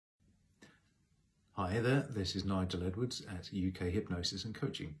Hi there, this is Nigel Edwards at UK Hypnosis and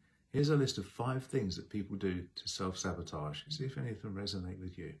Coaching. Here's a list of 5 things that people do to self-sabotage. See if any of them resonate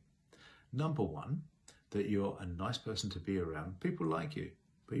with you. Number 1, that you're a nice person to be around. People like you,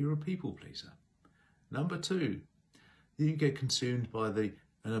 but you're a people pleaser. Number 2, that you get consumed by and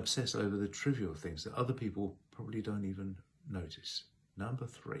obsess over the trivial things that other people probably don't even notice. Number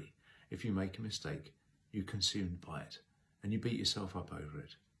 3, if you make a mistake, you're consumed by it and you beat yourself up over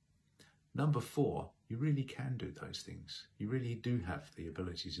it. Number 4, you really can do those things. You really do have the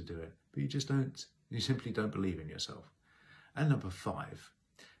ability to do it, but you simply don't believe in yourself. And number 5,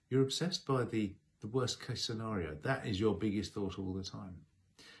 you're obsessed by the worst case scenario. That is your biggest thought all the time.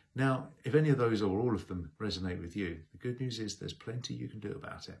 Now, if any of those or all of them resonate with you, the good news is there's plenty you can do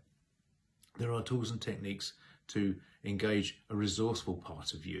about it. There are tools and techniques to engage a resourceful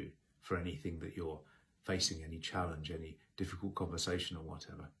part of you for anything that you're facing, any challenge, any difficult conversation or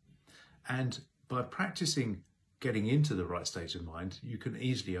whatever. And by practicing getting into the right state of mind, you can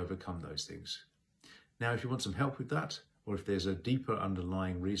easily overcome those things. Now, if you want some help with that, or if there's a deeper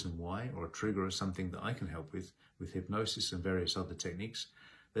underlying reason why, or a trigger or something that I can help with hypnosis and various other techniques,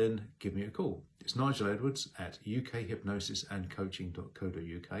 then give me a call. It's Nigel Edwards at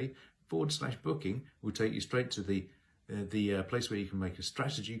ukhypnosisandcoaching.co.uk/booking. Will take you straight to the place where you can make a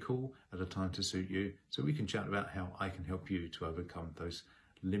strategy call at a time to suit you, so we can chat about how I can help you to overcome those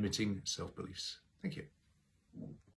limiting self-beliefs. Thank you.